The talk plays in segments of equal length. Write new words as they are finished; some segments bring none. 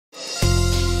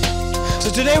So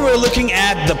today we're looking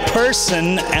at the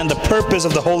person and the purpose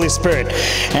of the Holy Spirit.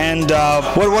 And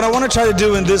what I want to try to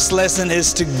do in this lesson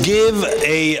is to give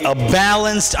a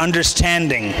balanced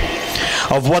understanding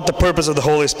of what the purpose of the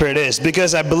Holy Spirit is.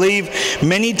 Because I believe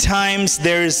many times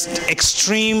there's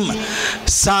extreme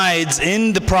sides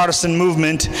in the Protestant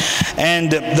movement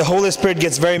and the Holy Spirit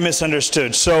gets very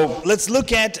misunderstood. So let's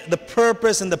look at the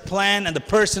purpose and the plan and the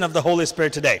person of the Holy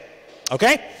Spirit today.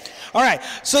 Okay? All right,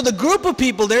 so the group of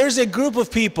people, there's a group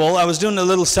of people, I was doing a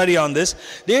little study on this,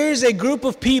 there's a group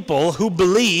of people who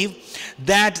believe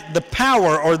that the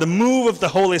power or the move of the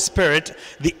Holy Spirit,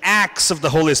 the acts of the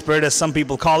Holy Spirit as some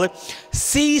people call it,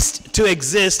 ceased to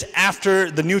exist after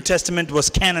the New Testament was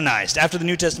canonized, after the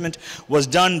New Testament was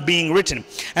done being written.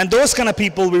 And those kind of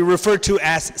people we refer to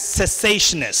as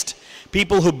cessationists,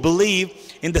 people who believe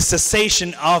in the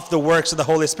cessation of the works of the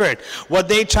Holy Spirit. What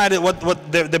they try to,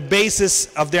 the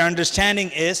basis of their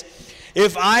understanding is,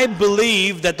 if I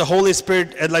believe that the Holy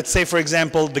Spirit, let's say for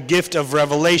example, the gift of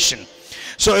revelation.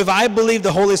 So if I believe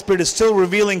the Holy Spirit is still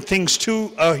revealing things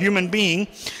to a human being,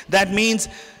 that means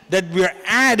that we're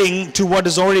adding to what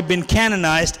has already been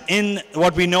canonized in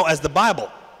what we know as the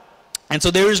Bible. And so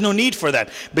there is no need for that,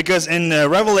 because in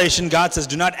Revelation, God says,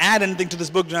 do not add anything to this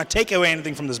book, do not take away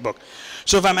anything from this book.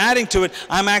 So if I'm adding to it,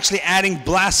 I'm actually adding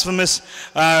blasphemous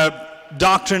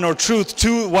doctrine or truth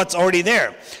to what's already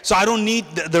there. So I don't need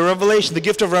the revelation, the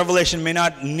gift of revelation may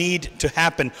not need to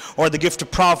happen, or the gift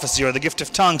of prophecy or the gift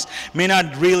of tongues may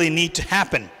not really need to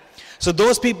happen. So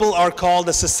those people are called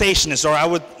the cessationists,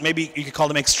 or maybe you could call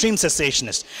them extreme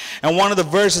cessationists. And one of the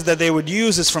verses that they would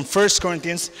use is from 1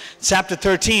 Corinthians chapter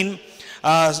 13,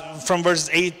 from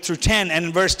verses 8 through 10. And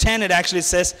in verse 10 it actually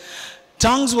says,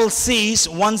 tongues will cease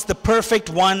once the perfect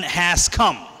one has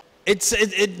come.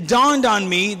 It dawned on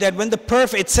me that when the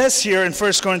perfect, it says here in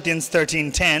 1 Corinthians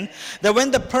 13:10, that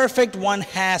when the perfect one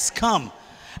has come.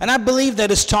 And I believe that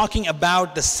is talking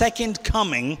about the second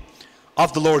coming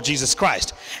of the Lord Jesus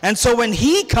Christ. And so when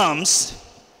he comes,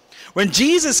 when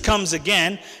Jesus comes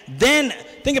again, then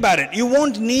think about it. You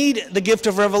won't need the gift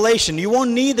of revelation. You won't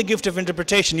need the gift of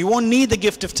interpretation. You won't need the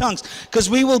gift of tongues,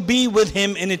 because we will be with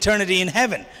him in eternity in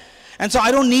heaven. And so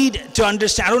I don't need to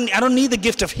understand, I don't need the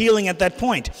gift of healing at that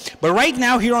point. But right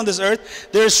now here on this earth,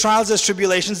 there's trials, there's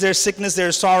tribulations, there's sickness,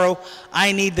 there's sorrow.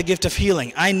 I need the gift of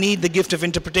healing. I need the gift of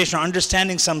interpretation or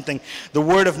understanding something, the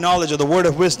word of knowledge or the word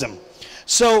of wisdom.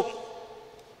 So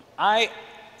I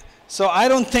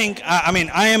don't think,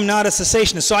 I am not a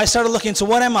cessationist. So I started looking, so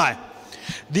what am I?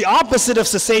 The opposite of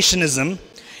cessationism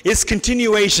is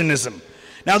continuationism.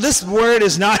 Now this word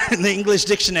is not in the English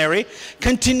dictionary.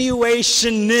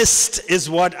 Continuationist is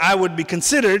what I would be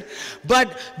considered.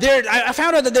 But I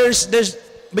found out that there's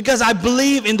because I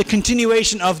believe in the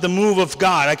continuation of the move of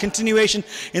God, a continuation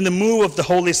in the move of the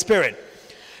Holy Spirit.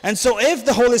 And so if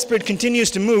the Holy Spirit continues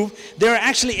to move, there are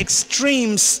actually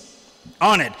extremes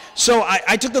on it. So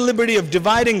I took the liberty of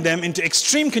dividing them into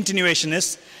extreme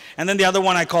continuationists, and then the other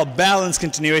one I call balanced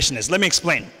continuationists. Let me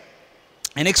explain.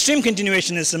 An extreme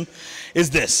continuationism is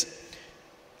this.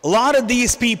 A lot of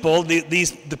these people,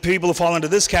 the people who fall into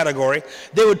this category,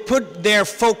 they would put their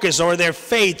focus or their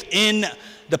faith in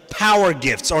the power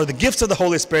gifts or the gifts of the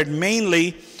Holy Spirit,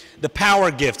 mainly the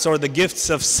power gifts or the gifts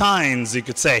of signs, you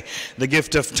could say, the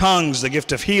gift of tongues, the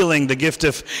gift of healing, the gift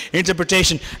of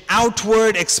interpretation,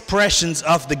 outward expressions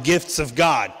of the gifts of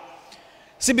God.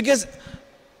 See, because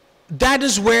that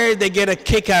is where they get a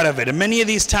kick out of it. And many of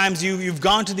these times you've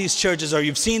gone to these churches or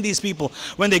you've seen these people,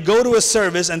 when they go to a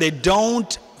service and they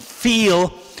don't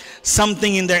feel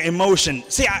something in their emotion.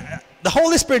 See, the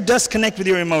Holy Spirit does connect with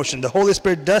your emotion. The Holy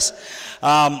Spirit does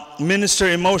minister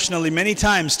emotionally many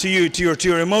times to you, to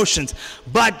your emotions.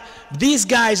 But these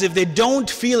guys, if they don't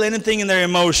feel anything in their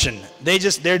emotion,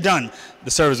 they're done.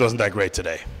 The service wasn't that great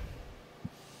today.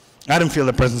 I didn't feel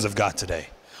the presence of God today.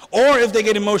 Or if they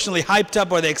get emotionally hyped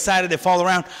up or they're excited, they fall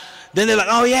around, then they're like,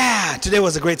 oh yeah, today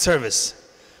was a great service.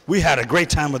 We had a great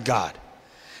time with God.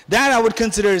 That I would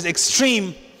consider as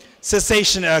extreme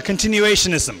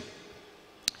continuationism.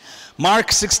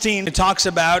 Mark 16 talks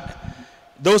about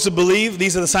those who believe,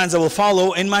 these are the signs that will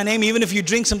follow in my name. Even if you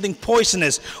drink something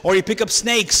poisonous or you pick up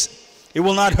snakes, it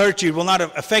will not hurt you, it will not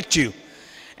affect you.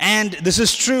 And this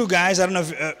is true, guys. I don't know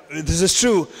if this is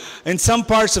true. In some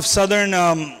parts of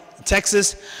southern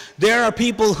Texas, there are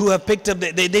people who have picked up,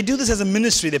 they do this as a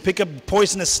ministry. They pick up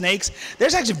poisonous snakes.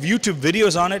 There's actually YouTube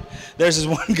videos on it. There's this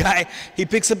one guy, he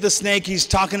picks up the snake, he's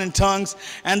talking in tongues,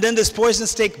 and then this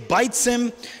poisonous snake bites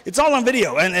him. It's all on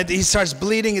video, and he starts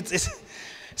bleeding.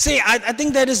 See, I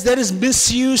think that is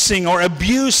misusing or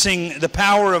abusing the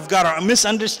power of God, or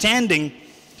misunderstanding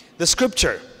the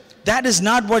scripture. That is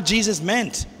not what Jesus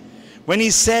meant. When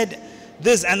he said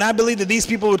this, and I believe that these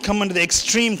people would come under the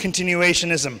extreme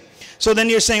continuationism. So then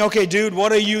you're saying, okay, dude,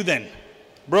 what are you then?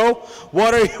 Bro,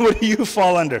 what do you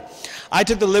fall under? I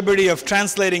took the liberty of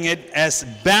translating it as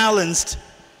balanced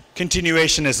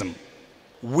continuationism.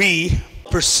 We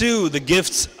pursue the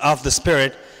gifts of the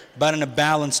Spirit, but in a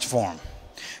balanced form.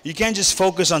 You can't just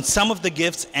focus on some of the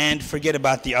gifts and forget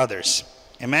about the others.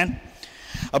 Amen?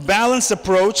 A balanced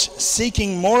approach,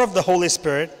 seeking more of the Holy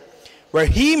Spirit, where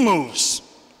He moves,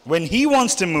 when He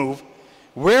wants to move,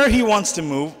 where He wants to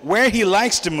move, where He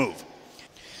likes to move.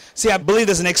 See, I believe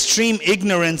there's an extreme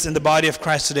ignorance in the body of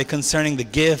Christ today concerning the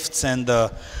gifts and the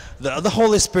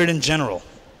Holy Spirit in general.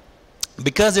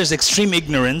 Because there's extreme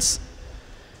ignorance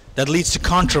that leads to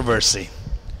controversy,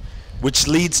 which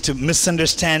leads to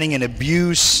misunderstanding and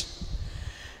abuse,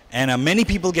 and many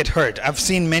people get hurt. I've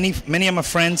seen many of my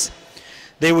friends,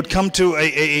 they would come to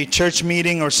a church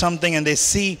meeting or something, and they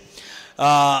see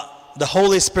the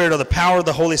Holy Spirit or the power of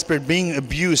the Holy Spirit being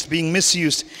abused, being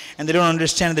misused, and they don't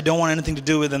understand it, they don't want anything to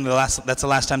do with it, and that's the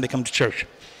last time they come to church.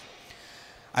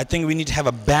 I think we need to have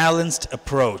a balanced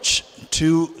approach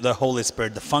to the Holy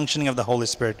Spirit, the functioning of the Holy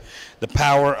Spirit, the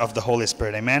power of the Holy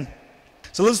Spirit. Amen?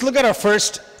 So let's look at our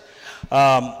first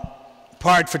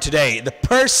part for today, the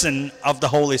person of the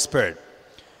Holy Spirit.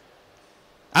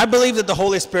 I believe that the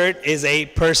Holy Spirit is a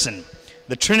person,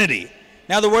 the Trinity.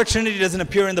 Now, the word Trinity doesn't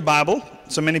appear in the Bible,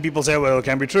 so many people say, well, it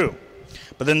can't be true.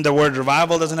 But then the word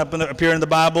revival doesn't appear in the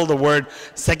Bible. The word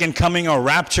second coming or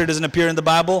rapture doesn't appear in the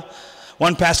Bible.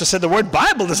 One pastor said the word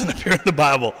Bible doesn't appear in the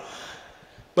Bible.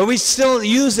 But we still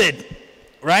use it,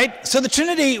 right? So the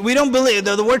Trinity, we don't believe,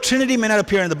 the word Trinity may not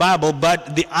appear in the Bible,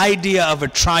 but the idea of a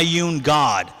triune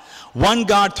God, one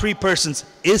God, three persons,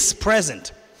 is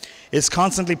present, is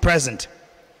constantly present.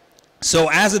 So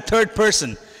as a third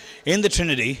person in the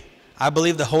Trinity, I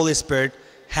believe the Holy Spirit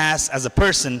has, as a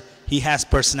person, He has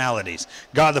personalities.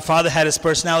 God the Father had His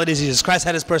personalities, Jesus Christ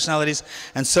had His personalities,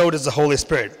 and so does the Holy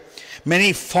Spirit.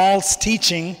 Many false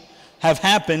teaching have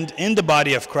happened in the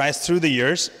body of Christ through the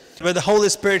years, where the Holy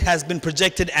Spirit has been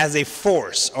projected as a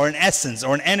force or an essence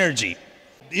or an energy.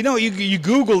 You know, you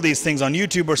Google these things on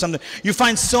YouTube or something, you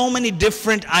find so many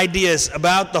different ideas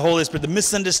about the Holy Spirit, the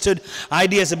misunderstood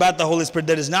ideas about the Holy Spirit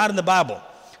that is not in the Bible.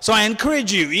 So I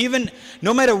encourage you, even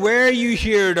no matter where you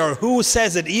hear it or who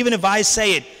says it, even if I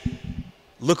say it,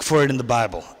 look for it in the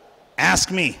Bible.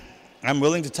 Ask me. I'm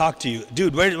willing to talk to you.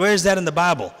 Dude, where is that in the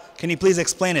Bible? Can you please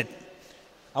explain it?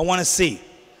 I want to see.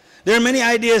 There are many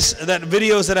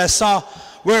videos that I saw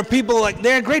where people,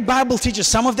 they're great Bible teachers.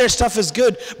 Some of their stuff is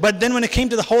good. But then when it came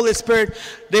to the Holy Spirit,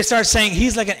 they start saying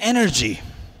He's like an energy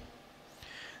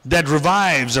that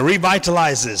revives or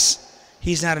revitalizes.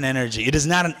 He's not an energy. It is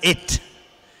not an it.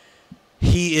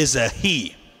 He is a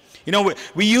He. You know,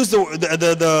 we use the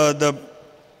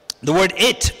word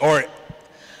it or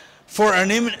for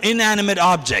an inanimate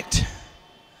object,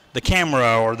 the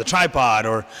camera or the tripod,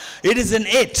 or it is an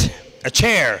it, a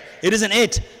chair. It is an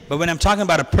it. But when I'm talking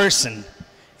about a person,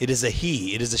 it is a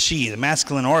he, it is a she, the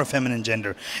masculine or a feminine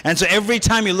gender. And so every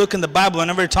time you look in the Bible,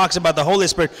 whenever it talks about the Holy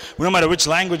Spirit, no matter which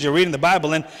language you're reading the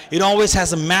Bible in, it always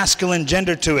has a masculine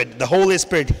gender to it. The Holy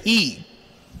Spirit, He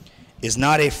is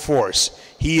not a force.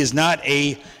 He is not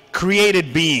a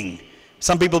created being.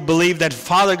 Some people believe that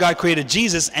Father God created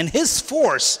Jesus and His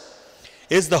force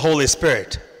is the Holy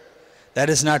Spirit. That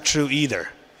is not true either.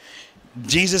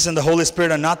 Jesus and the Holy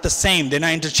Spirit are not the same. They're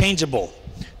not interchangeable.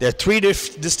 They're three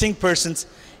distinct persons,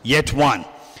 yet one.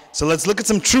 So let's look at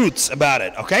some truths about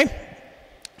it, okay?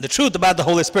 The truth about the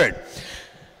Holy Spirit.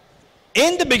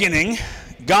 In the beginning,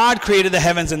 God created the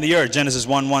heavens and the earth, Genesis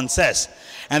 1:1 says.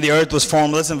 And the earth was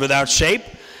formless and without shape,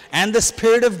 and the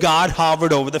Spirit of God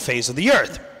hovered over the face of the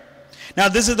earth. Now,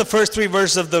 this is the first three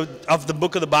verses of the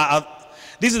book of the Bible.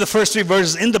 These are the first three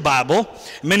verses in the Bible.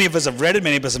 Many of us have read it.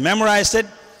 Many of us have memorized it.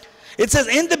 It says,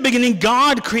 in the beginning,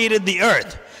 God created the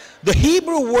earth. The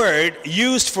Hebrew word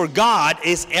used for God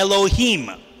is Elohim.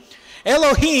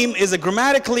 Elohim is a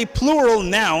grammatically plural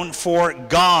noun for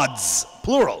gods,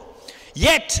 plural,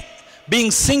 yet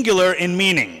being singular in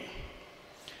meaning.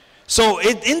 So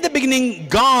in the beginning,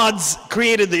 gods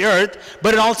created the earth,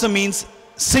 but it also means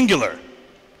singular.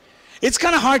 It's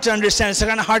kind of hard to understand, it's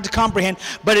kind of hard to comprehend,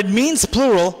 but it means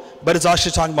plural, but it's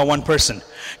actually talking about one person.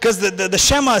 Because the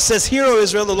Shema says, Hear, O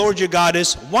Israel, the Lord your God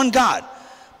is one God,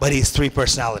 but He's three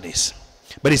personalities.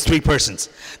 But He's three persons.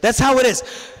 That's how it is.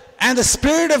 And the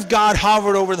Spirit of God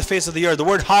hovered over the face of the earth. The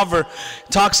word hover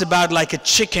talks about like a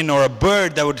chicken or a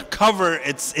bird that would cover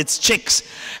its chicks,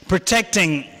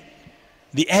 protecting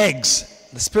the eggs.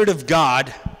 The Spirit of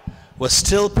God was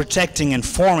still protecting and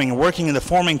forming, working in the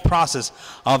forming process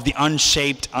of the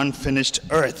unshaped, unfinished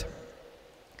earth.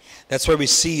 That's where we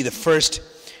see the first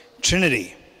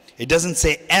Trinity. It doesn't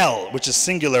say El, which is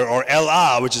singular, or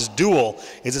Elah, which is dual.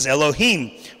 It says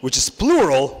Elohim, which is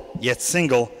plural, yet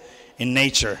single in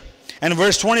nature. And in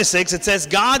verse 26, it says,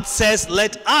 God says,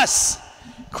 let us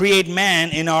create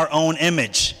man in our own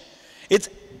image.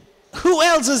 Who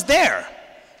else is there?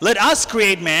 Let us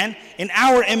create man in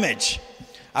our image.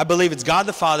 I believe it's God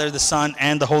the Father, the Son,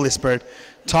 and the Holy Spirit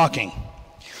talking.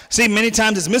 See, many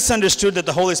times it's misunderstood that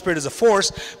the Holy Spirit is a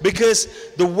force because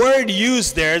the word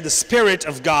used there, the Spirit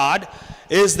of God,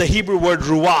 is the Hebrew word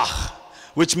ruach,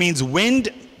 which means wind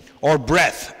or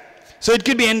breath. So it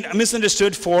could be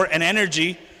misunderstood for an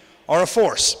energy or a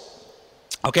force.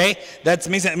 Okay? That's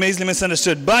amazingly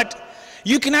misunderstood. But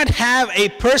you cannot have a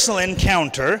personal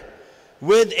encounter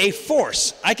with a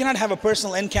force. I cannot have a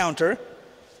personal encounter.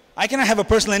 I cannot have a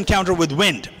personal encounter with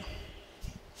wind.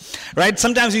 Right?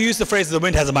 Sometimes you use the phrase the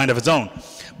wind has a mind of its own.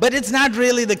 But it's not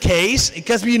really the case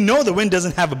because we know the wind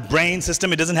doesn't have a brain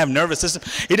system. It doesn't have a nervous system.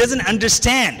 It doesn't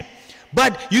understand.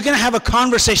 But you can have a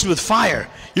conversation with fire.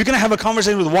 You can have a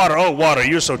conversation with water. Oh, water,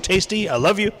 you're so tasty. I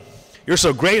love you. You're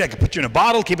so great. I can put you in a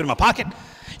bottle, keep it in my pocket.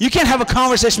 You can't have a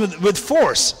conversation with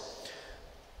force.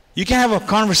 You can't have a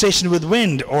conversation with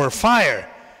wind or fire.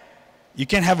 You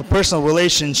can't have a personal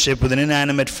relationship with an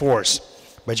inanimate force.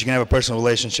 But you can have a personal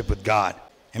relationship with God.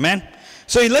 Amen?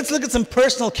 So let's look at some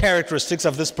personal characteristics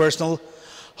of this personal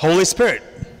Holy Spirit.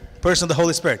 Person of the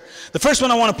Holy Spirit. The first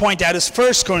one I want to point out is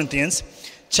 1 Corinthians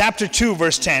chapter 2,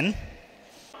 verse 10.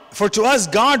 For to us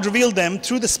God revealed them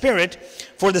through the Spirit,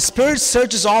 for the Spirit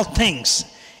searches all things,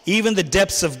 even the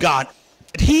depths of God.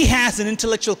 He has an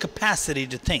intellectual capacity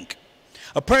to think.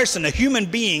 A person, a human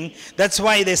being, that's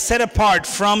why they're set apart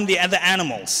from the other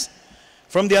animals,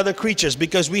 from the other creatures,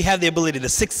 because we have the ability, the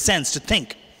sixth sense, to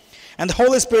think. And the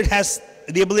Holy Spirit has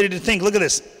the ability to think. Look at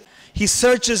this. He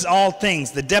searches all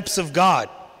things, the depths of God,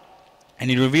 and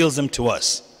He reveals them to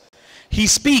us. He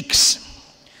speaks.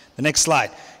 The next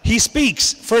slide. He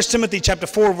speaks. 1 Timothy chapter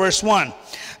 4, verse 1.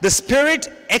 The Spirit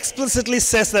explicitly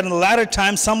says that in the latter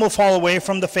times some will fall away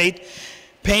from the faith,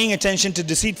 paying attention to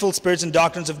deceitful spirits and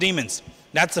doctrines of demons.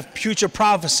 That's a future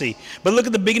prophecy. But look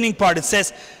at the beginning part. It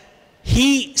says,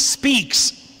 He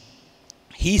speaks.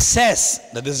 He says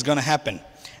that this is going to happen.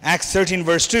 Acts 13,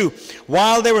 verse 2.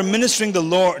 While they were ministering to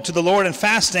the Lord and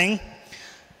fasting,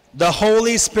 the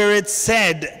Holy Spirit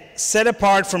said, set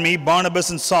apart for me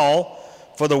Barnabas and Saul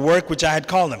for the work which I had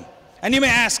called them. And you may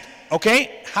ask,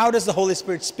 okay, how does the Holy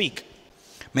Spirit speak?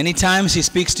 Many times He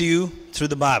speaks to you through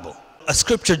the Bible. A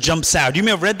scripture jumps out. You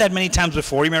may have read that many times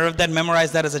before. You may have read that,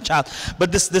 memorized that as a child.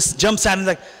 But this jumps out and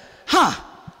like,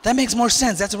 that makes more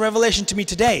sense. That's a revelation to me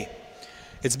today.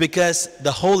 It's because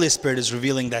the Holy Spirit is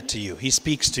revealing that to you. He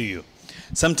speaks to you.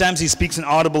 Sometimes He speaks in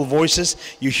audible voices.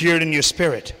 You hear it in your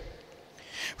spirit.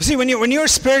 You see, when your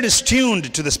spirit is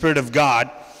tuned to the Spirit of God,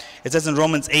 it says in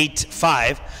Romans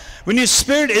 8:5, when your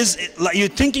spirit is, you're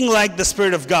thinking like the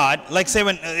Spirit of God, like say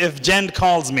if Jen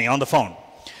calls me on the phone.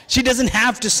 She doesn't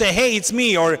have to say, hey, it's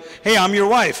me, or hey, I'm your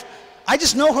wife. I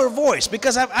just know her voice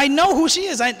because I know who she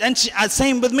is.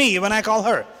 Same with me when I call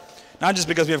her. Not just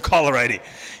because we have caller ID.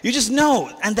 You just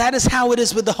know, and that is how it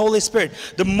is with the Holy Spirit.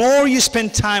 The more you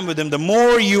spend time with Him, the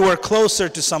more you are closer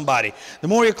to somebody, the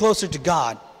more you're closer to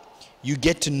God, you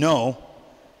get to know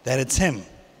that it's Him.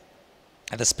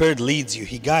 And the Spirit leads you,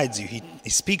 He guides you, He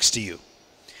speaks to you.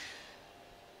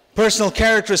 Personal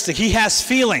characteristic, He has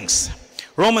feelings.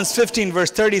 Romans 15 verse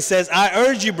 30 says, I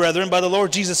urge you, brethren, by the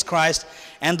Lord Jesus Christ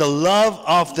and the love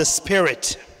of the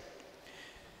Spirit.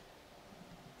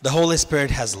 The Holy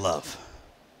Spirit has love,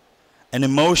 an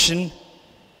emotion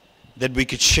that we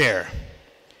could share,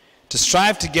 to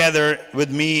strive together with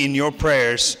me in your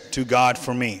prayers to God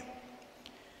for me.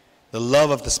 The love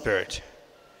of the Spirit.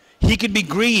 He could be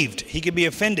grieved. He could be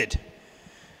offended.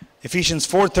 Ephesians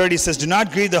 4:30 says, do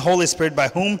not grieve the Holy Spirit by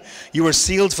whom you were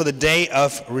sealed for the day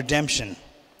of redemption.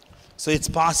 So it's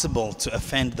possible to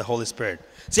offend the Holy Spirit.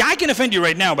 See, I can offend you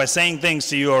right now by saying things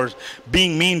to you or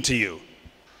being mean to you.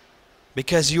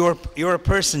 Because you're a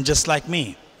person just like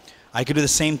me. I could do the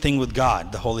same thing with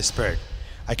God, the Holy Spirit.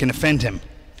 I can offend Him.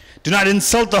 Do not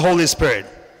insult the Holy Spirit.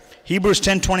 Hebrews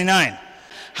 10:29.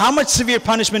 How much severe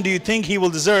punishment do you think He will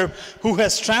deserve who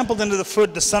has trampled under the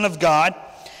foot the Son of God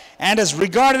and has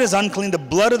regarded as unclean the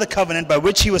blood of the covenant by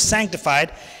which He was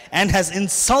sanctified and has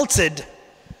insulted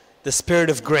the Spirit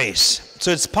of grace?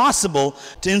 So it's possible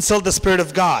to insult the Spirit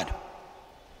of God.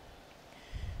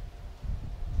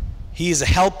 He is a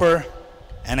helper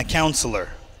and a counselor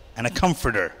and a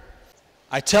comforter.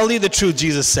 I tell you the truth,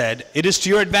 Jesus said, it is to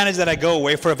your advantage that I go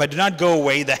away, for if I do not go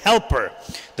away, the helper,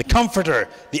 the comforter,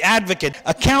 the advocate,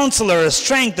 a counselor, a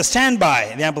strength, a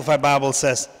standby, the Amplified Bible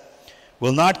says,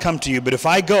 will not come to you, but if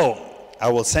I go, I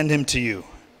will send him to you.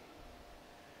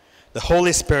 The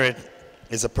Holy Spirit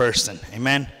is a person.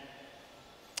 Amen.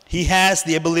 He has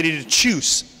the ability to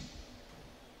choose.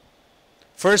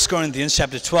 1 Corinthians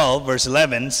chapter 12, verse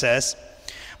 11 says,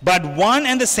 but one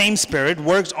and the same Spirit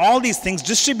works all these things,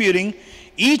 distributing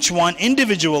each one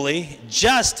individually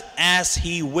just as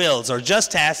he wills, or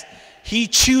just as he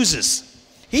chooses.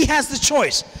 He has the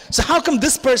choice. So how come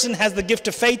this person has the gift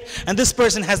of faith, and this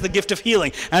person has the gift of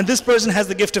healing, and this person has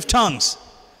the gift of tongues?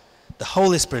 The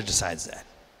Holy Spirit decides that.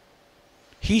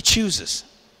 He chooses.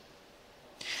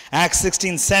 Acts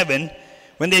 16:7,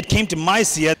 when they came to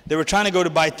Mysia, they were trying to go to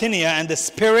Bithynia, and the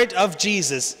Spirit of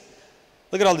Jesus,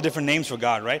 look at all the different names for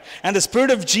God, right? And the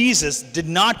Spirit of Jesus did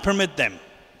not permit them.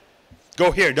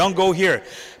 Go here, don't go here.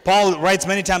 Paul writes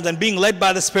many times, and being led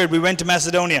by the Spirit, we went to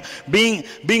Macedonia. Being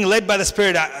led by the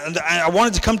Spirit, I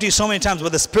wanted to come to you so many times,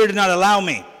 but the Spirit did not allow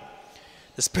me.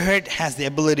 The Spirit has the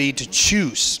ability to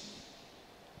choose.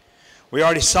 We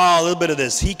already saw a little bit of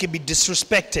this. He can be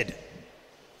disrespected.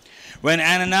 When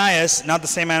Ananias, not the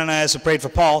same Ananias who prayed for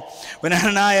Paul, when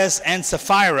Ananias and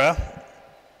Sapphira,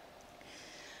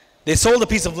 they sold a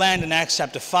piece of land in Acts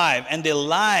chapter 5, and they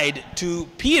lied to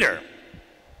Peter.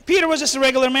 Peter was just a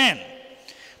regular man.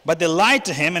 But they lied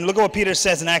to him, and look at what Peter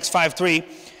says in Acts 5:3.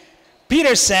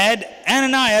 Peter said,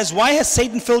 Ananias, why has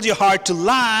Satan filled your heart to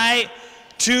lie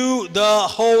to the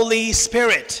Holy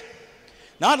Spirit?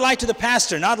 Not lie to the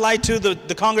pastor, not lie to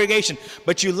the congregation,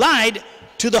 but you lied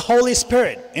to the Holy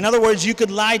Spirit. In other words, you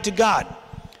could lie to God.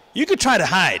 You could try to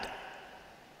hide,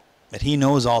 but he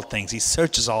knows all things. He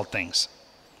searches all things.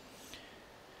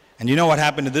 And you know what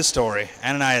happened to this story?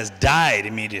 Ananias died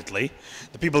immediately.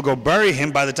 The people go bury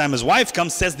him. By the time his wife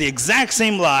comes, says the exact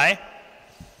same lie.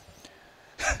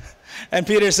 And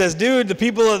Peter says, dude, the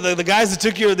people, the guys that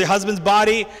took the husband's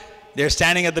body, they're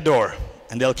standing at the door,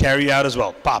 and they'll carry you out as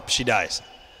well. Pop, she dies.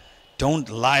 Don't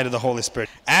lie to the Holy Spirit.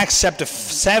 Acts chapter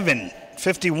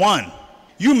 7:51.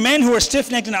 You men who are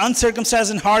stiff-necked and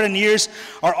uncircumcised in heart and ears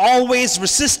are always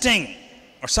resisting,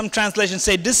 or some translations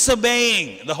say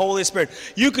disobeying the Holy Spirit.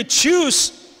 You could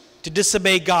choose to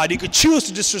disobey God. You could choose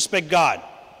to disrespect God.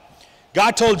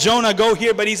 God told Jonah, go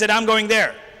here, but he said, I'm going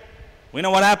there. We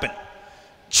know what happened.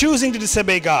 Choosing to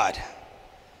disobey God.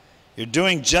 You're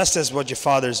doing just as what your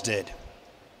fathers did.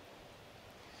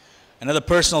 Another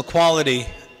personal quality,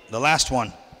 the last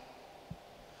one,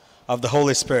 of the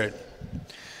Holy Spirit.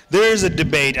 There is a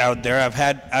debate out there. I've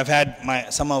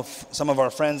had some of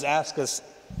our friends ask us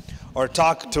or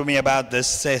talk to me about this.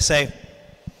 Say,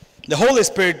 the Holy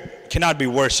Spirit cannot be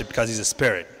worshipped because he's a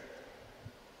spirit.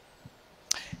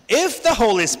 If the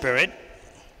Holy Spirit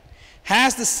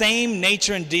has the same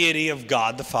nature and deity of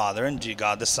God the Father and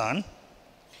God the Son,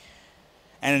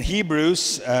 and in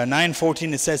Hebrews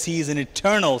 9:14 it says he is an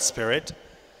eternal spirit.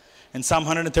 In Psalm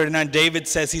 139, David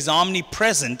says he's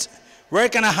omnipresent. Where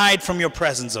can I hide from your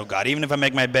presence, O God? Even if I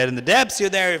make my bed in the depths, you're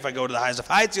there. If I go to the highest of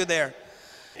heights, you're there.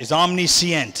 He's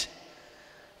omniscient.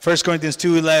 1 Corinthians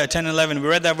 2:10 and 11, we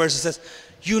read that verse. It says,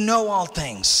 you know all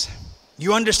things.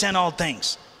 You understand all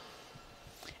things.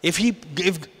 If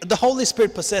the Holy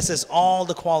Spirit possesses all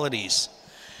the qualities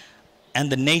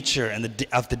and the nature and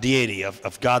of the deity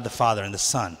of God the Father and the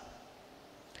Son,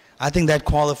 I think that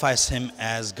qualifies him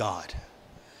as God,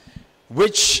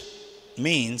 which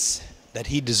means that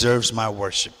he deserves my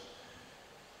worship.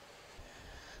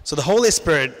 So the Holy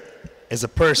Spirit is a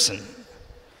person.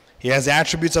 He has the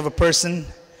attributes of a person.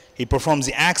 He performs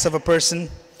the acts of a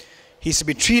person. He's to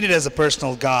be treated as a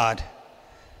personal God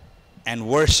and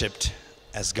worshipped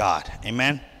as God.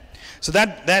 Amen? So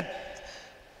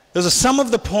those are some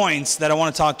of the points that I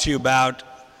want to talk to you about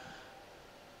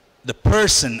the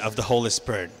person of the Holy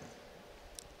Spirit.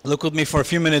 Look with me for a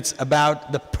few minutes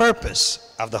about the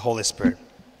purpose of the Holy Spirit.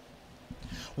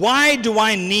 Why do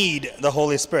I need the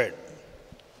Holy Spirit?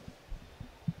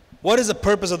 What is the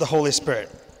purpose of the Holy Spirit?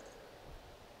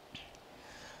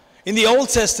 In the Old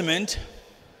Testament,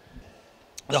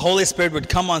 the Holy Spirit would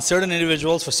come on certain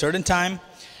individuals for certain time,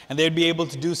 and they'd be able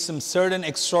to do some certain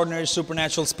extraordinary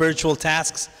supernatural spiritual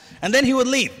tasks, and then he would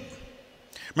leave.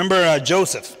 Remember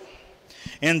Joseph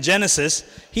in Genesis,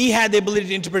 he had the ability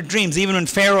to interpret dreams. Even when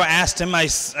Pharaoh asked him,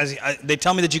 they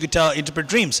tell me that you could interpret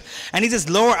dreams. And he says,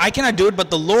 Lord, I cannot do it,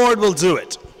 but the Lord will do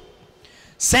it.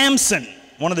 Samson,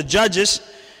 one of the judges,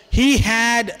 he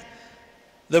had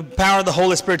the power of the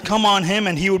Holy Spirit come on him,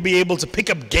 and he would be able to pick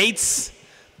up gates,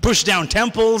 push down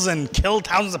temples, and kill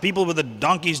thousands of people with a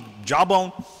donkey's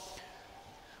jawbone.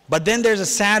 But then there's a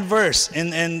sad verse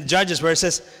in Judges where it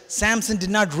says, Samson did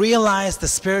not realize the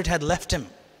Spirit had left him.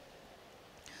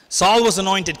 Saul was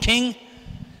anointed king.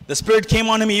 The Spirit came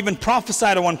on him. He even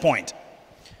prophesied at one point.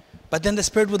 But then the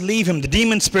Spirit would leave him. The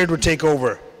demon spirit would take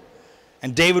over.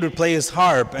 And David would play his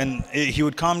harp and he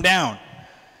would calm down.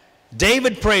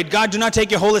 David prayed, God, do not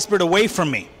take your Holy Spirit away from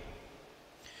me.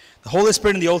 The Holy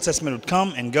Spirit in the Old Testament would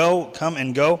come and go, come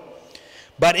and go.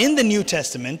 But in the New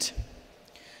Testament,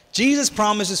 Jesus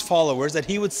promised his followers that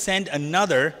he would send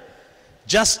another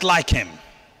just like him.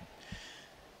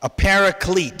 A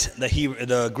paraclete,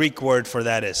 the Greek word for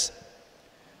that is.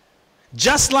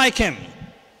 Just like him.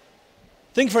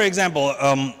 Think, for example,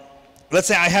 let's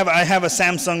say I have a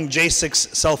Samsung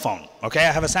J6 cell phone. Okay,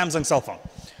 I have a Samsung cell phone.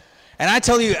 And I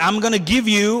tell you, I'm going to give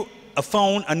you a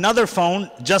phone, another phone,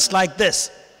 just like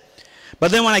this. But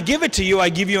then when I give it to you, I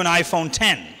give you an iPhone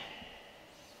 10.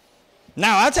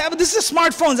 Now, this is a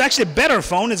smartphone. It's actually a better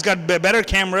phone. It's got better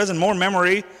cameras and more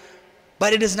memory.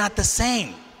 But it is not the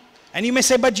same. And you may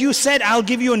say, but you said I'll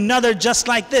give you another just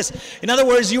like this. In other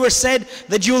words, you were said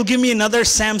that you will give me another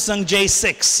Samsung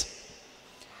J6.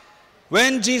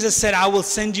 When Jesus said, I will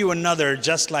send you another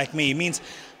just like me, it means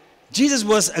Jesus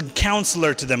was a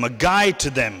counselor to them, a guide to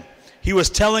them. He was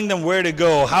telling them where to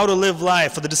go, how to live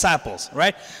life for the disciples,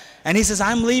 right? And he says,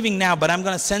 I'm leaving now, but I'm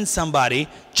going to send somebody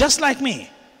just like me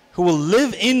who will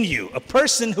live in you, a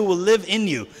person who will live in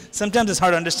you. Sometimes it's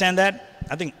hard to understand that.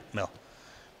 I think, well,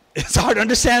 it's hard to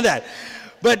understand that.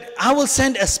 But I will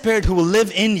send a Spirit who will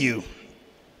live in you,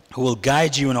 who will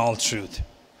guide you in all truth.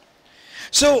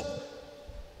 So,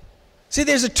 see,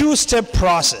 there's a two-step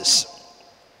process.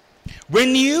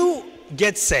 When you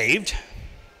get saved,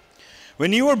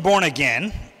 when you are born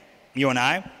again, you and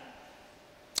I,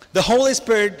 the Holy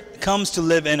Spirit comes to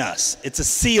live in us. It's a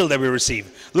seal that we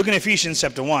receive. Look in Ephesians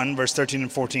chapter 1, verse 13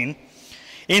 and 14.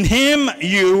 In him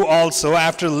you also,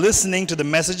 after listening to the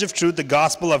message of truth, the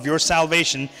gospel of your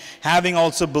salvation, having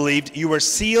also believed, you were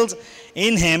sealed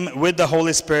in him with the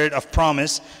Holy Spirit of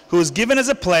promise, who is given as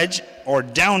a pledge or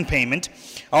down payment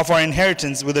of our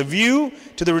inheritance, with a view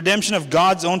to the redemption of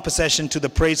God's own possession, to the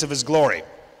praise of his glory.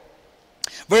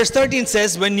 Verse 13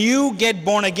 says, when you get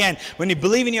born again, when you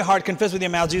believe in your heart, confess with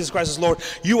your mouth Jesus Christ is Lord,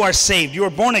 you are saved. You are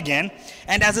born again.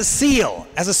 And as a seal,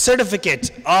 as a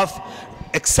certificate of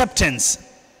acceptance,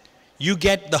 you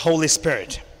get the Holy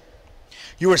Spirit.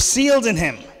 You are sealed in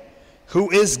him, who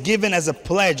is given as a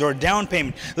pledge or down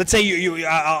payment. Let's say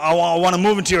I want to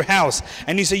move into your house,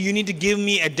 and you say you need to give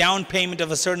me a down payment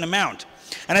of a certain amount.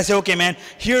 And I say, okay, man,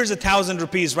 here's 1,000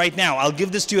 rupees right now. I'll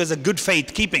give this to you as a good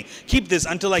faith keeping. Keep this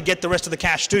until I get the rest of the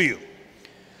cash to you.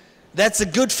 That's a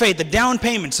good faith, the down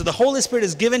payment. So the Holy Spirit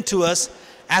is given to us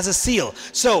as a seal.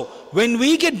 So when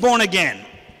we get born again,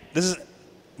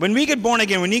 when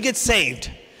you get saved,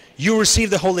 you receive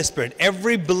the Holy Spirit.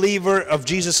 Every believer of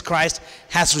Jesus Christ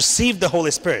has received the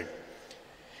Holy Spirit.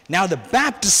 Now the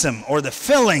baptism or the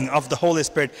filling of the Holy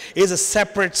Spirit is a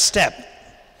separate step,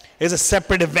 is a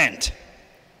separate event.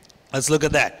 Let's look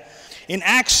at that. In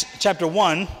Acts chapter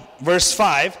 1, verse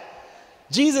 5,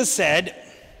 Jesus said,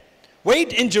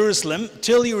 wait in Jerusalem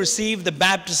till you receive the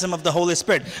baptism of the Holy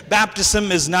Spirit.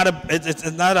 Baptism is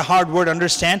it's not a hard word to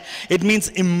understand. It means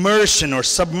immersion or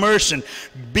submersion,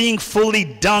 being fully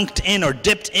dunked in or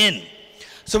dipped in.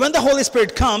 So when the Holy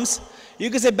Spirit comes, you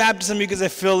could say baptism, you could say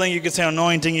filling, you could say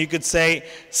anointing, you could say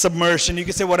submersion, you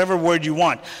could say whatever word you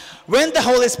want. When the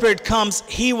Holy Spirit comes,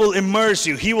 he will immerse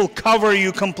you. He will cover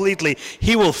you completely.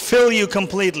 He will fill you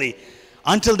completely.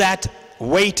 Until that,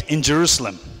 wait in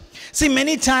Jerusalem. See,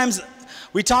 many times,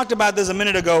 we talked about this a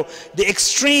minute ago, the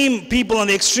extreme people on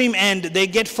the extreme end, they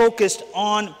get focused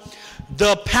on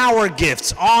the power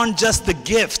gifts, on just the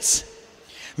gifts.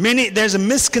 There's a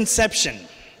misconception.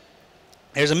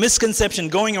 There's a misconception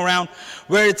going around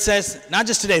where it says, not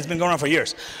just today, it's been going on for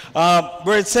years,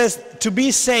 where it says to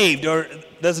be saved, or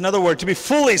there's another word, to be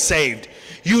fully saved,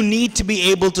 you need to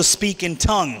be able to speak in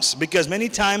tongues. Because many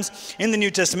times in the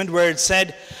New Testament where it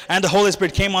said, and the Holy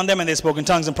Spirit came on them and they spoke in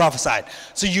tongues and prophesied.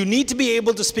 So you need to be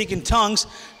able to speak in tongues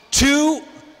to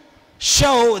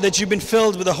show that you've been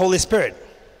filled with the Holy Spirit.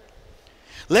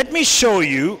 Let me show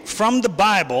you from the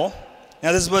Bible.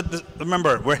 Now this is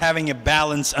remember, we're having a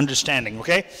balanced understanding,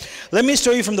 okay? Let me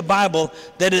show you from the Bible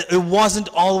that it wasn't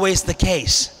always the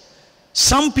case.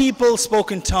 Some people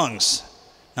spoke in tongues,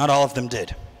 not all of them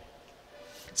did.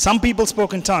 Some people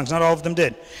spoke in tongues, not all of them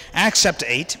did. Acts chapter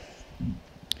 8.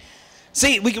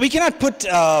 See, we cannot put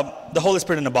the Holy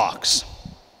Spirit in a box.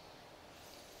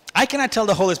 I cannot tell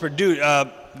the Holy Spirit, dude,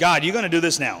 God, you're going to do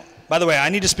this now. By the way, I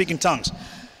need to speak in tongues.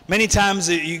 Many times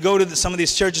you go to some of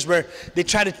these churches where they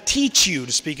try to teach you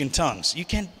to speak in tongues. You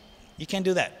can't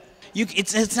do that.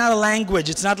 It's not a language.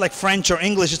 It's not like French or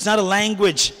English. It's not a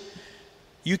language.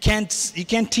 You can't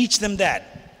teach them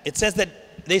that. It says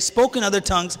that they spoke in other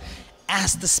tongues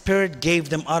as the Spirit gave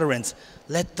them utterance.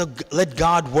 let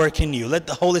God work in you. Let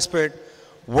the Holy Spirit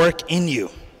work in you.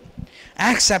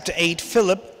 Acts chapter 8,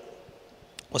 Philip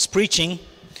was preaching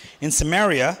in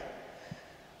Samaria.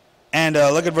 And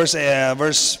look at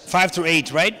verse 5 through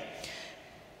 8, right?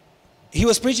 He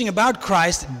was preaching about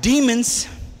Christ. Demons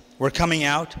were coming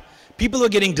out. People were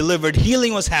getting delivered.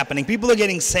 Healing was happening. People were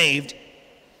getting saved.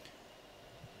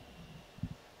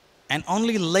 And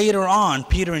only later on,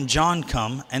 Peter and John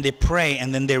come and they pray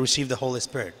and then they receive the Holy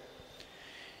Spirit.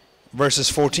 Verses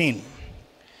 14.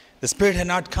 The Spirit had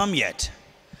not come yet.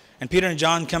 And Peter and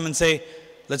John come and say,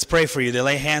 let's pray for you. They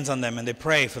lay hands on them and they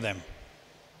pray for them.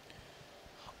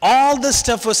 All this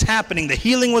stuff was happening. The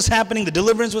healing was happening. The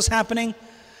deliverance was happening.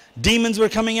 Demons were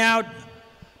coming out.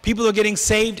 People were getting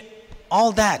saved.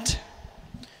 All that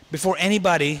before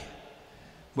anybody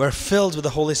were filled with the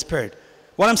Holy Spirit.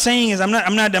 What I'm saying is I'm not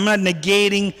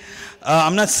negating,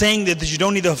 I'm not saying that you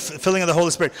don't need the filling of the Holy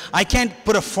Spirit. I can't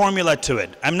put a formula to it.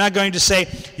 I'm not going to say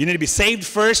you need to be saved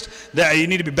first, that you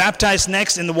need to be baptized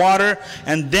next in the water,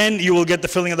 and then you will get the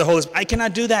filling of the Holy Spirit. I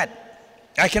cannot do that.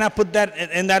 I cannot put that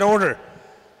in that order.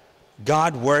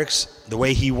 God works the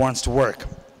way He wants to work.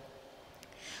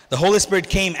 The Holy Spirit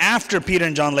came after Peter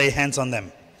and John laid hands on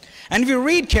them. And if you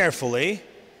read carefully,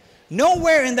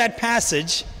 nowhere in that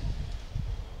passage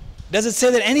does it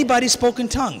say that anybody spoke in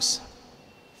tongues.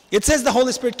 It says the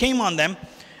Holy Spirit came on them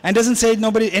and doesn't say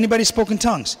anybody spoke in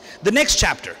tongues. The next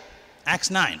chapter,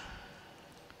 Acts 9.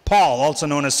 Paul, also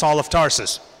known as Saul of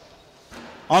Tarsus.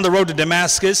 On the road to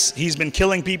Damascus, he's been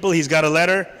killing people. He's got a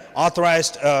letter,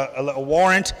 authorized a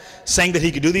warrant saying that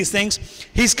he could do these things.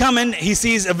 He's coming. He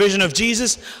sees a vision of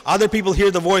Jesus. Other people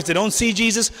hear the voice. They don't see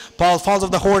Jesus. Paul falls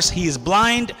off the horse. He is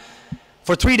blind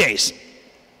for 3 days.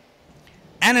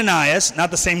 Ananias, not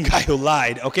the same guy who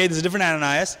lied, okay, there's a different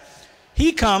Ananias.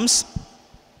 He comes,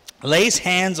 lays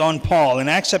hands on Paul in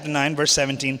Acts chapter 9, verse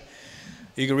 17.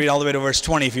 You can read all the way to verse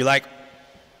 20 if you like.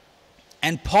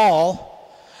 And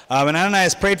Paul, when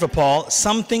Ananias prayed for Paul,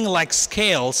 something like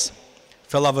scales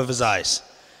fell off of his eyes.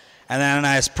 And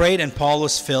Ananias prayed, and Paul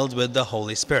was filled with the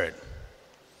Holy Spirit.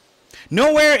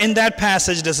 Nowhere in that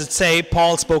passage does it say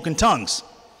Paul spoke in tongues.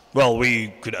 Well, we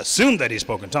could assume that he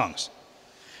spoke in tongues.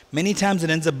 Many times it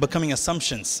ends up becoming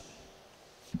assumptions.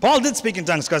 Paul did speak in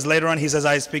tongues because later on he says,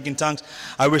 I speak in tongues.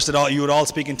 I wish that you would all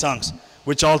speak in tongues.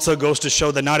 Which also goes to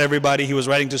show that not everybody he was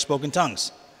writing to spoke in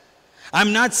tongues.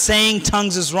 I'm not saying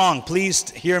tongues is wrong. Please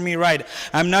hear me right.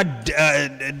 I'm not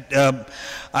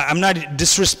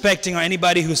disrespecting or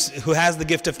anybody who has the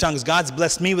gift of tongues. God's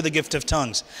blessed me with the gift of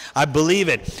tongues. I believe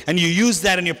it. And you use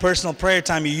that in your personal prayer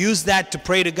time. You use that to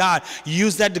pray to God. You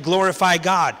use that to glorify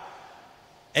God.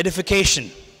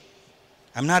 Edification.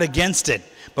 I'm not against it.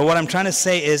 But what I'm trying to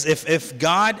say is if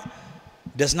God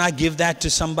does not give that to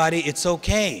somebody, it's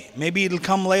okay. Maybe it'll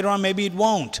come later on, maybe it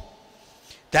won't.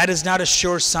 That is not a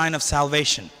sure sign of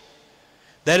salvation.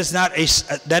 That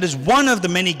is one of the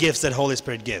many gifts that Holy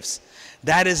Spirit gives.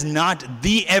 That is not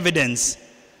the evidence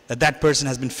that that person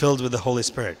has been filled with the Holy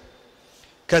Spirit.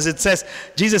 Because it says,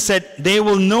 Jesus said, they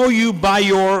will know you by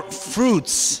your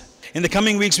fruits. In the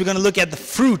coming weeks, we're going to look at the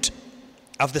fruit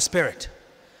of the Spirit.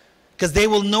 Because they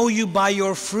will know you by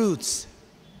your fruits.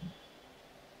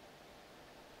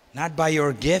 Not by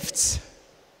your gifts.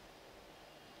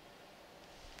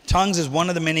 Tongues is one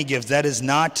of the many gifts. That is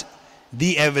not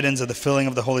the evidence of the filling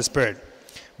of the Holy Spirit.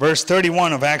 Verse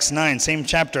 31 of Acts 9, same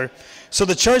chapter. So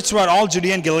the church throughout all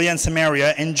Judea and Galilee and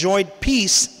Samaria enjoyed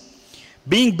peace,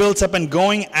 being built up and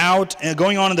going on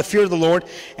in the fear of the Lord,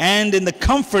 and in the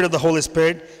comfort of the Holy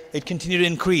Spirit, it continued to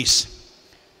increase.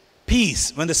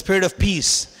 Peace, when the Spirit of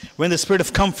peace, when the Spirit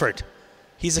of comfort,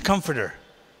 He's a comforter.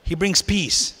 He brings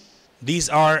peace. These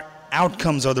are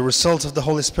outcomes or the results of the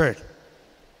Holy Spirit.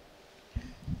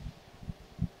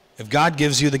 If God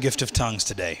gives you the gift of tongues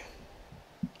today,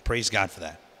 praise God for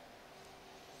that.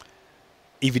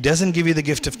 If He doesn't give you the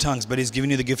gift of tongues, but He's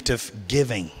given you the gift of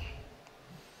giving,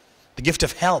 the gift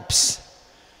of helps,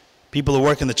 people who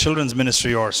work in the children's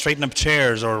ministry or straighten up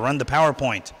chairs or run the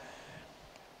PowerPoint,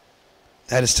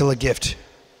 that is still a gift.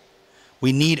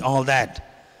 We need all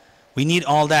that. We need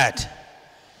all that.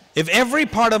 If every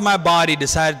part of my body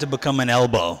decided to become an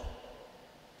elbow,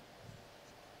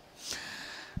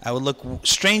 I would look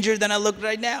stranger than I look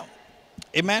right now.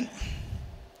 Amen?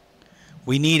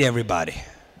 We need everybody.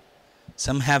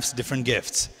 Some have different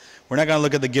gifts. We're not going to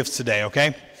look at the gifts today,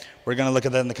 okay? We're going to look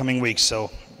at that in the coming weeks.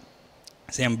 So,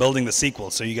 see, I'm building the sequel,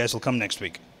 so you guys will come next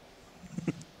week.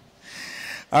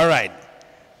 All right.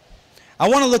 I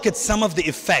want to look at some of the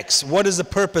effects. What is the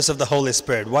purpose of the Holy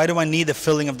Spirit? Why do I need the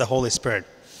filling of the Holy Spirit?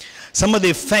 Some of the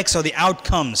effects or the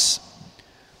outcomes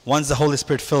once the Holy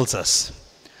Spirit fills us.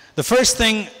 The first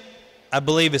thing I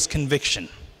believe, is conviction.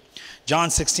 John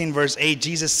 16, verse 8,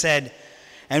 Jesus said,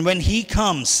 "And when he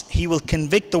comes, he will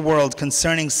convict the world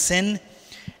concerning sin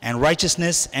and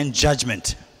righteousness and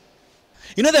judgment."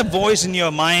 You know that voice in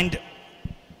your mind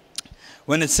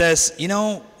when it says,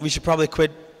 we should probably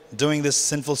quit doing this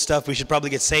sinful stuff, we should probably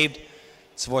get saved?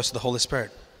 It's the voice of the Holy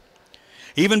Spirit.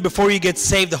 Even before you get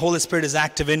saved, the Holy Spirit is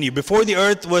active in you. While the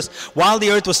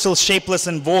earth was still shapeless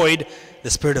and void, the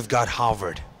Spirit of God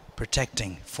hovered,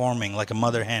 protecting, forming like a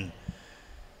mother hen.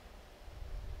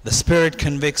 The Spirit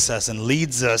convicts us and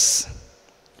leads us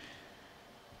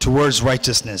towards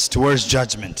righteousness, towards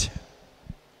judgment.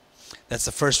 That's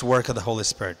the first work of the Holy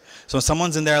Spirit. So when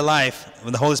someone's in their life,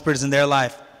 when the Holy Spirit is in their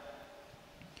life,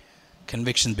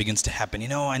 conviction begins to happen.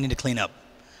 I need to clean up.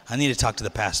 I need to talk to the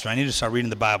pastor. I need to start reading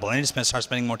the Bible. I need to start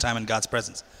spending more time in God's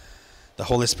presence. The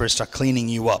Holy Spirit starts cleaning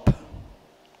you up.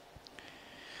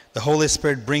 The Holy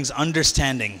Spirit brings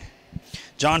understanding.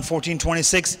 John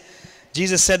 14:26,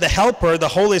 Jesus said, "The Helper, the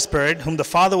Holy Spirit, whom the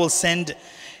Father will send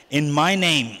in my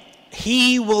name,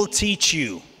 he will teach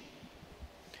you.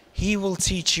 He will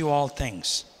teach you all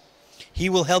things. He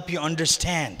will help you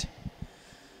understand."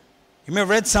 You may have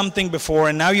read something before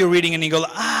and now you're reading and you go,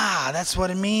 that's what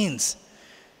it means.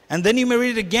 And then you may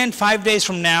read it again 5 days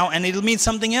from now and it'll mean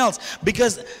something else.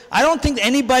 Because I don't think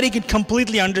anybody can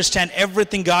completely understand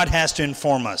everything God has to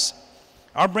inform us.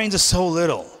 Our brains are so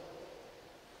little.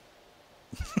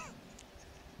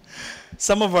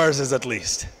 Some of ours is at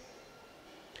least.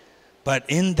 But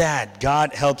in that,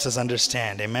 God helps us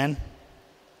understand. Amen?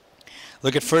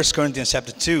 Look at 1 Corinthians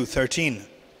chapter 2, 13.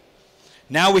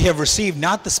 "Now we have received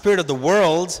not the spirit of the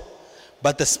world,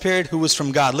 but the Spirit who was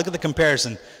from God." Look at the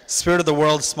comparison. Spirit of the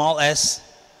world, small s,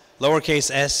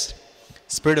 lowercase s.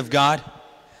 Spirit of God,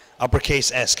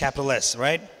 uppercase S, capital S,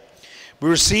 right? "We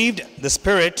received the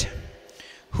Spirit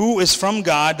who is from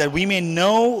God, that we may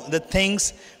know the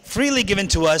things freely given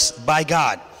to us by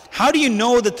God." How do you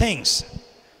know the things?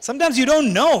 Sometimes you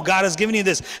don't know God has given you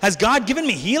this. Has God given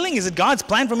me healing? Is it God's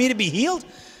plan for me to be healed?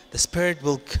 The Spirit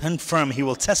will confirm. He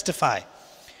will testify.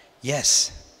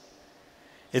 Yes.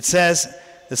 It says,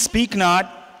 "Speak not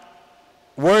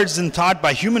words and taught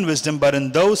by human wisdom, but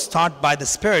in those taught by the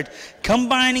Spirit,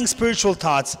 combining spiritual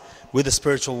thoughts with the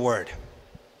spiritual word."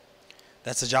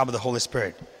 That's the job of the Holy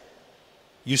Spirit.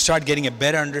 You start getting a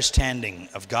better understanding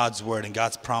of God's word and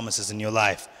God's promises in your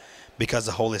life because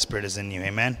the Holy Spirit is in you.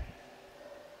 Amen?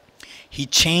 He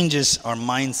changes our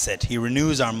mindset. He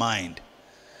renews our mind.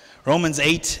 Romans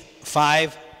 8,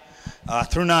 5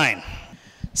 through 9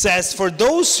 says, "For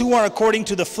those who are according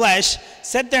to the flesh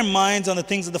set their minds on the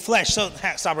things of the flesh." So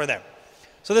stop right there.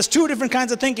 So there's two different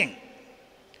kinds of thinking.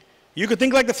 You could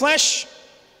think like the flesh,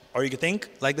 or you could think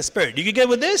like the Spirit. You could get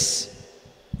with this,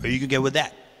 or you could get with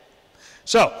that.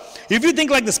 So if you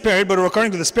think like the Spirit, but are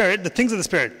according to the Spirit, the things of the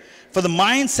Spirit, for the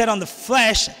mind set on the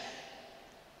flesh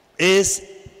is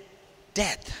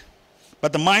death,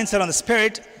 but the mind set on the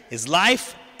Spirit is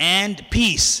life and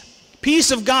peace.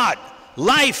 Peace of God,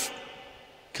 life,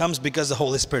 comes because the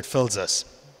Holy Spirit fills us.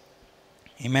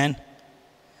 Amen?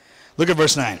 Look at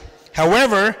verse 9.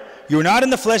 "However, you are not in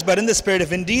the flesh, but in the Spirit,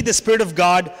 if indeed the Spirit of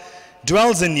God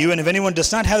dwells in you. And if anyone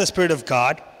does not have the Spirit of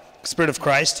God, Spirit of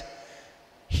Christ,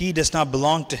 he does not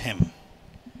belong to him."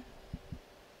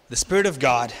 The Spirit of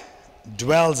God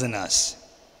dwells in us.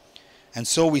 And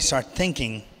so we start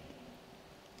thinking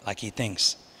like he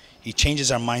thinks. He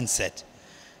changes our mindset.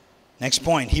 Next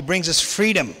point, he brings us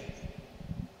freedom.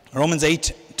 Romans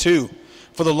 8, 2.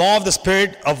 "For the law of the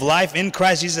Spirit of life in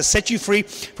Christ Jesus set you free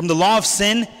from the law of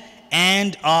sin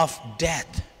and of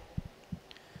death."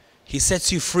 He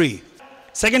sets you free.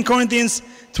 2 Corinthians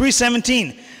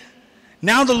 3:17.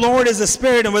 "Now the Lord is the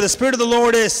Spirit, and where the Spirit of the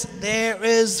Lord is, there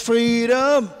is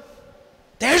freedom."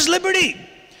 There's liberty.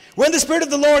 When the Spirit of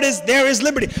the Lord is, there is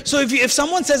liberty. So if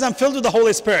someone says, "I'm filled with the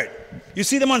Holy Spirit," you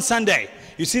see them on Sunday.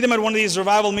 You see them at one of these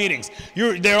revival meetings.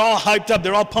 They're all hyped up.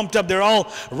 They're all pumped up. They're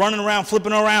all running around,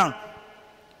 flipping around.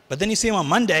 But then you see them on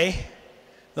Monday.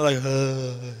 They're like,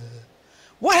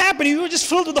 "What happened? You were just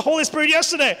filled with the Holy Spirit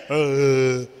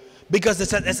yesterday." Because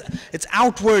it's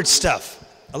outward stuff.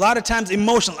 A lot of times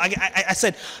emotional. I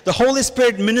said, the Holy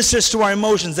Spirit ministers to our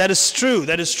emotions. That is true.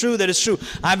 That is true. That is true.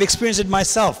 I've experienced it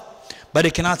myself. But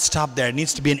it cannot stop there. It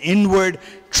needs to be an inward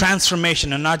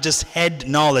transformation and not just head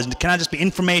knowledge. It cannot just be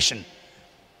information.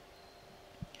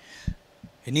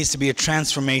 It needs to be a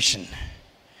transformation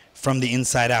from the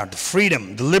inside out. The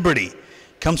freedom, the liberty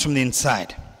comes from the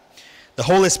inside. The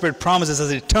Holy Spirit promises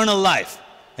us eternal life.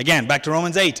 Again, back to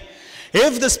Romans 8.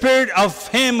 "If the Spirit of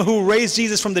him who raised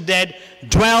Jesus from the dead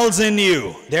dwells in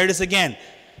you." There it is again.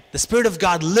 The Spirit of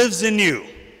God lives in you.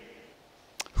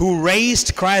 who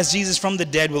raised Christ Jesus from the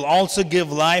dead will also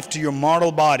give life to your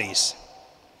mortal bodies.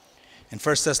 In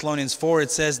 1 Thessalonians 4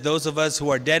 it says, those of us who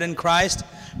are dead in Christ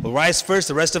will rise first,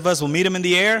 the rest of us will meet him in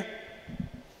the air.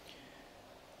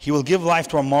 He will give life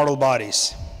to our mortal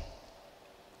bodies.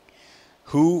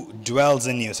 Who dwells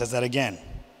in you? It says that again.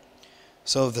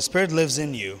 So if the Spirit lives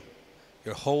in you,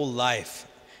 your whole life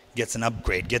gets an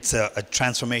upgrade, gets a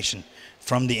transformation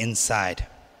from the inside.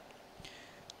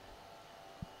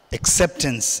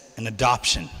 Acceptance and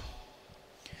adoption.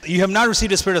 You have not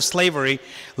received a spirit of slavery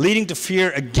leading to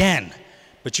fear again,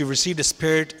 but you've received a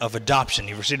spirit of adoption.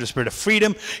 You've received a spirit of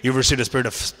freedom. You've received a spirit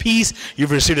of peace.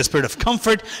 You've received a spirit of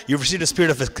comfort. You've received a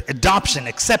spirit of adoption,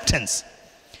 acceptance.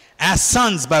 As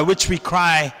sons, by which we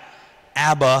cry,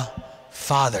 Abba,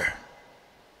 Father.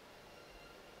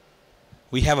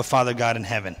 We have a Father God in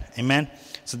heaven. Amen?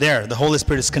 So there, the Holy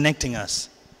Spirit is connecting us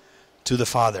to the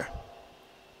Father.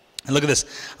 And look at this.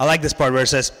 I like this part where it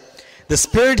says, the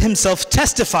Spirit himself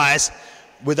testifies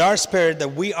with our spirit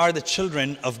that we are the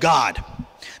children of God.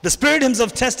 The Spirit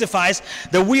himself testifies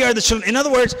that we are the children. In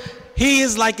other words, he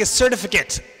is like a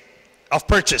certificate of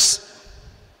purchase,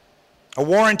 a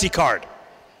warranty card.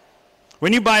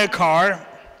 When you buy a car,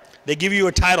 they give you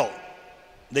a title.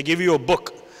 They give you a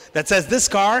book that says this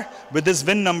car with this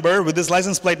VIN number, with this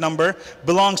license plate number,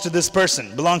 belongs to this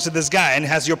person, belongs to this guy, and it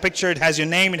has your picture, it has your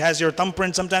name, it has your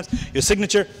thumbprint sometimes, your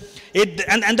signature.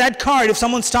 And that card, if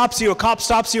someone stops you, a cop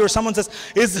stops you, or someone says,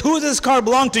 who does this car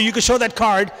belong to? You can show that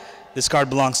card. This card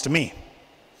belongs to me.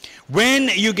 When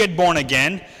you get born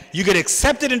again, you get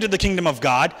accepted into the kingdom of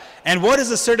God. And what is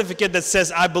the certificate that says,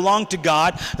 I belong to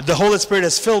God, the Holy Spirit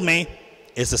has filled me,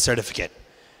 is the certificate.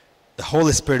 The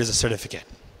Holy Spirit is a certificate.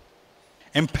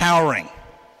 Empowering.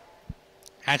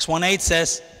 Acts 1:8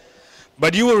 says,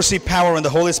 but you will receive power when the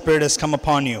Holy Spirit has come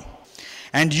upon you.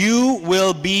 And you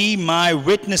will be my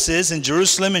witnesses in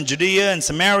Jerusalem, in Judea, and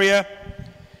Samaria,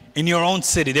 in your own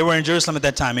city. They were in Jerusalem at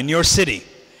that time. In your city,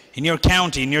 in your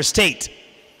county, in your state.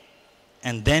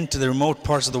 And then to the remote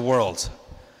parts of the world.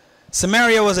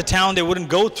 Samaria was a town they wouldn't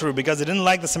go through because they didn't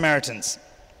like the Samaritans.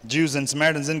 Jews and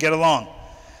Samaritans didn't get along.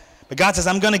 But God says,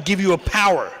 I'm going to give you a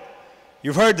power.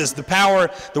 You've heard this. The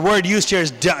power, the word used here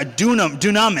is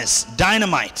dunamis,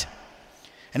 dynamite.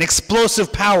 An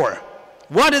explosive power.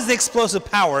 What is the explosive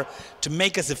power? To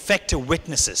make us effective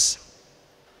witnesses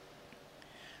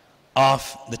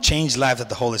of the changed life that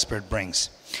the Holy Spirit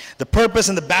brings. The purpose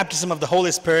in the baptism of the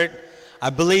Holy Spirit, I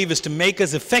believe, is to make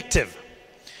us effective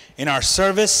in our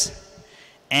service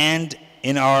and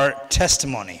in our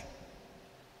testimony.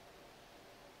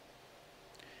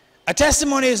 A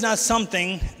testimony is not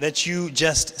something that you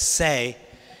just say,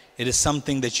 it is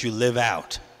something that you live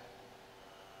out.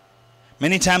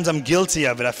 Many times I'm guilty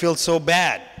of it. I feel so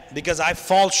bad because I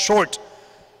fall short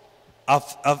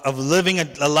of living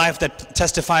a life that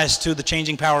testifies to the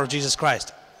changing power of Jesus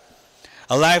Christ.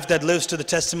 A life that lives to the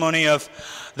testimony of,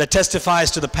 that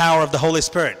testifies to the power of the Holy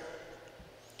Spirit.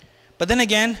 But then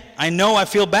again, I know I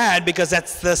feel bad because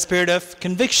that's the spirit of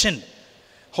conviction.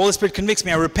 Holy Spirit convicts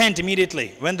me. I repent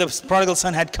immediately. When the prodigal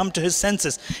son had come to his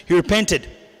senses, he repented.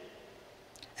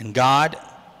 And God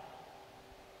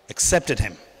accepted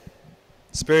him.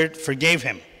 Spirit forgave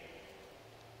him.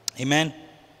 Amen.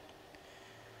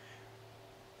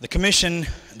 The commission,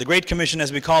 the Great Commission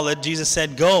as we call it, Jesus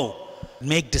said, go,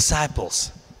 make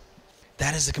disciples.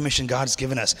 That is the commission God has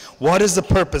given us. What is the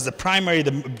purpose, the primary,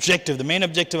 the objective, the main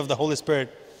objective of the Holy Spirit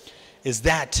is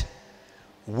that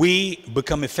we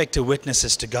become effective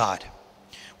witnesses to God.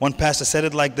 One pastor said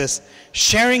it like this,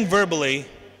 sharing verbally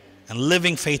and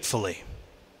living faithfully.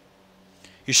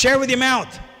 You share with your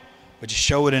mouth, but you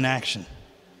show it in action.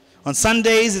 On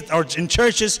Sundays or in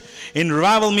churches, in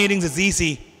revival meetings, it's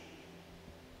easy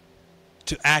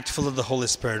to act full of the Holy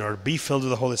Spirit or be filled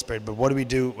with the Holy Spirit. But what do we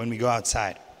do when we go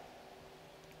outside?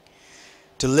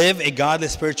 To live a godly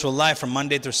spiritual life from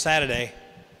Monday through Saturday,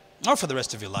 or for the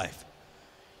rest of your life,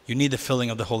 you need the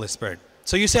filling of the Holy Spirit.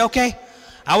 So you say, okay,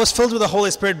 I was filled with the Holy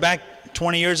Spirit back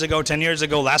 20 years ago, 10 years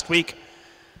ago, last week,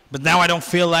 but now I don't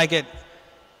feel like it.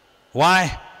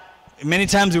 Why? Many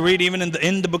times we read even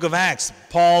in the book of Acts,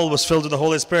 Paul was filled with the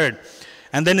Holy Spirit.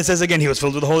 And then it says again, he was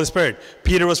filled with the Holy Spirit.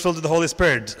 Peter was filled with the Holy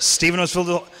Spirit. Stephen was filled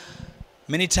with the Holy Spirit.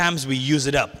 Many times we use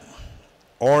it up,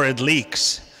 or it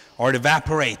leaks, or it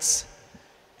evaporates,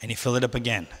 and you fill it up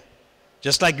again.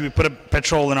 Just like we put a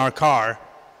petrol in our car.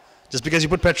 Just because you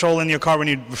put petrol in your car when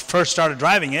you first started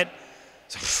driving it,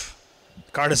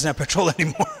 the car doesn't have petrol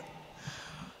anymore.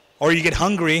 Or you get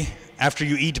hungry after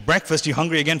you eat breakfast, you're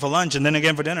hungry again for lunch and then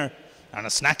again for dinner. And a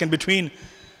snack in between,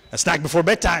 a snack before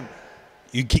bedtime.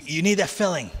 You need that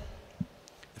filling.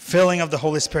 The filling of the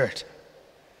Holy Spirit.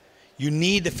 You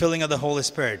need the filling of the Holy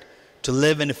Spirit to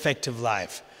live an effective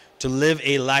life, to live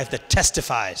a life that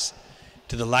testifies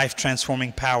to the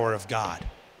life-transforming power of God.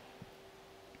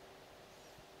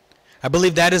 I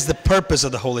believe that is the purpose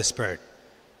of the Holy Spirit.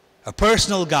 A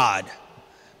personal God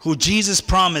who Jesus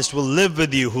promised will live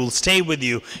with you, who will stay with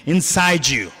you, inside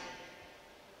you.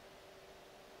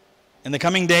 In the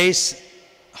coming days,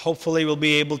 hopefully we'll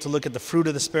be able to look at the fruit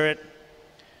of the Spirit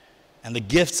and the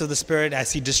gifts of the Spirit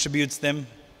as He distributes them.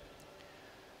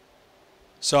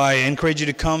 So I encourage you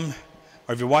to come,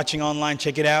 or if you're watching online,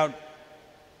 check it out.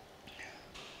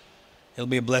 It'll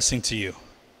be a blessing to you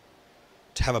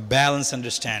to have a balanced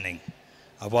understanding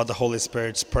of what the Holy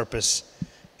Spirit's purpose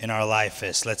in our life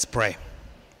is. Let's pray.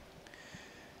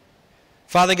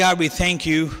 Father God, we thank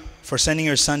you for sending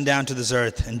your Son down to this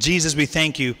earth. And Jesus, we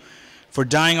thank you for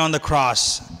dying on the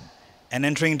cross and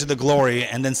entering into the glory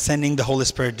and then sending the Holy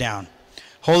Spirit down.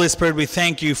 Holy Spirit, we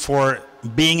thank you for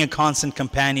being a constant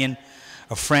companion,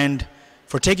 a friend,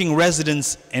 for taking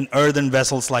residence in earthen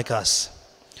vessels like us.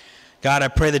 God, I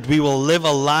pray that we will live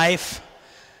a life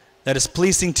that is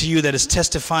pleasing to you, that is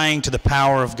testifying to the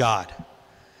power of God.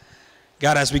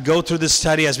 God, as we go through this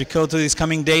study, as we go through these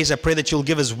coming days, I pray that you'll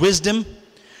give us wisdom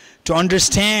to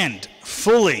understand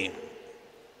fully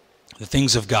the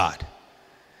things of God.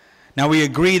 Now, we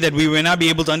agree that we will not be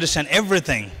able to understand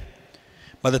everything,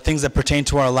 but the things that pertain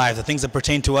to our life, the things that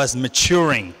pertain to us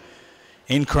maturing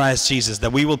in Christ Jesus,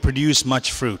 that we will produce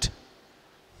much fruit.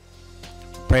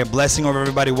 Pray a blessing over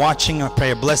everybody watching. I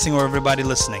pray a blessing over everybody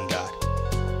listening, God.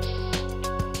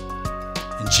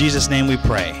 In Jesus' name we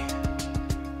pray.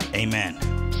 Amen.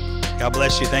 God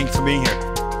bless you. Thank you for being here.